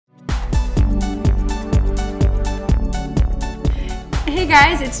Hey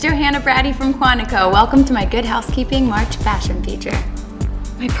guys, it's Johanna Braddy from Quantico. Welcome to my Good Housekeeping March fashion feature.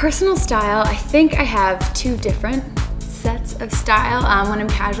 My personal style, I think I have two different sets of style. When I'm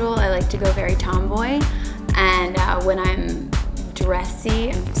casual, I like to go very tomboy, and when I'm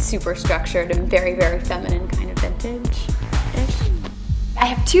dressy, I'm super structured and very, very feminine, kind of vintage-ish. I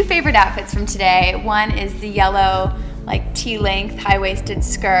have two favorite outfits from today. One is the yellow, like T-length, high-waisted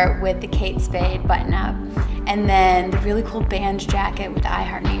skirt with the Kate Spade button-up, and then the really cool band jacket with the I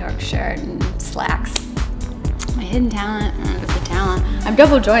Heart New York shirt and slacks. My hidden talent, it's a talent. I'm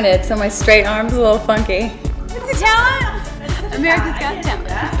double jointed, so my straight arm's a little funky. It's a talent! America's Got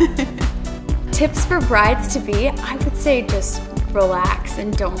Talent. Tips for brides-to-be, I would say just relax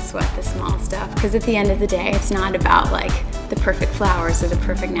and don't sweat the small stuff, because at the end of the day, it's not about like the perfect flowers or the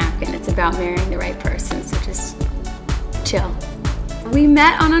perfect napkin. It's about marrying the right person, so just chill. We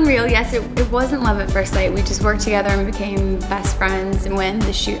met on Unreal. Yes, it wasn't love at first sight. We just worked together and became best friends, and when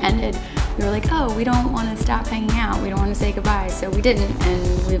the shoot ended, we were like, oh, we don't want to stop hanging out. We don't want to say goodbye, so we didn't,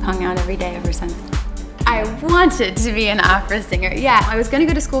 and we've hung out every day ever since. I wanted to be an opera singer. Yeah, I was going to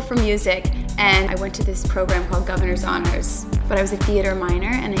go to school for music, and I went to this program called Governor's Honors, but I was a theater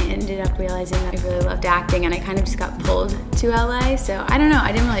minor, and I ended up realizing that I really loved acting, and I kind of just got pulled to LA, so I don't know,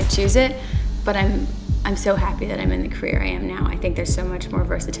 I didn't really choose it, but I'm so happy that I'm in the career I am now. I think there's so much more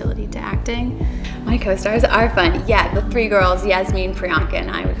versatility to acting. My co-stars are fun. Yeah, the three girls, Yasmin, Priyanka, and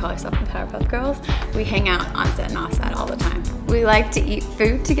I, we call ourselves the Powerpuff Girls. We hang out on set and off set all the time. We like to eat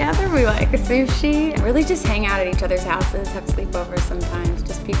food together. We like sushi. Really just hang out at each other's houses, have sleepovers sometimes,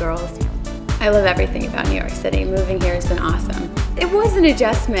 just be girls. I love everything about New York City. Moving here has been awesome. It was an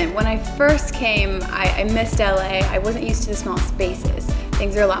adjustment. When I first came, I missed LA. I wasn't used to the small spaces.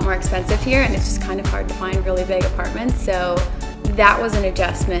 Things are a lot more expensive here, and it's just kind of hard to find really big apartments, so that was an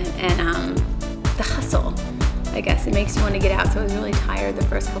adjustment. And the hustle, I guess, it makes you want to get out, so I was really tired the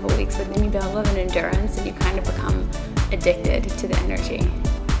first couple weeks, but then you build an endurance and you kind of become addicted to the energy.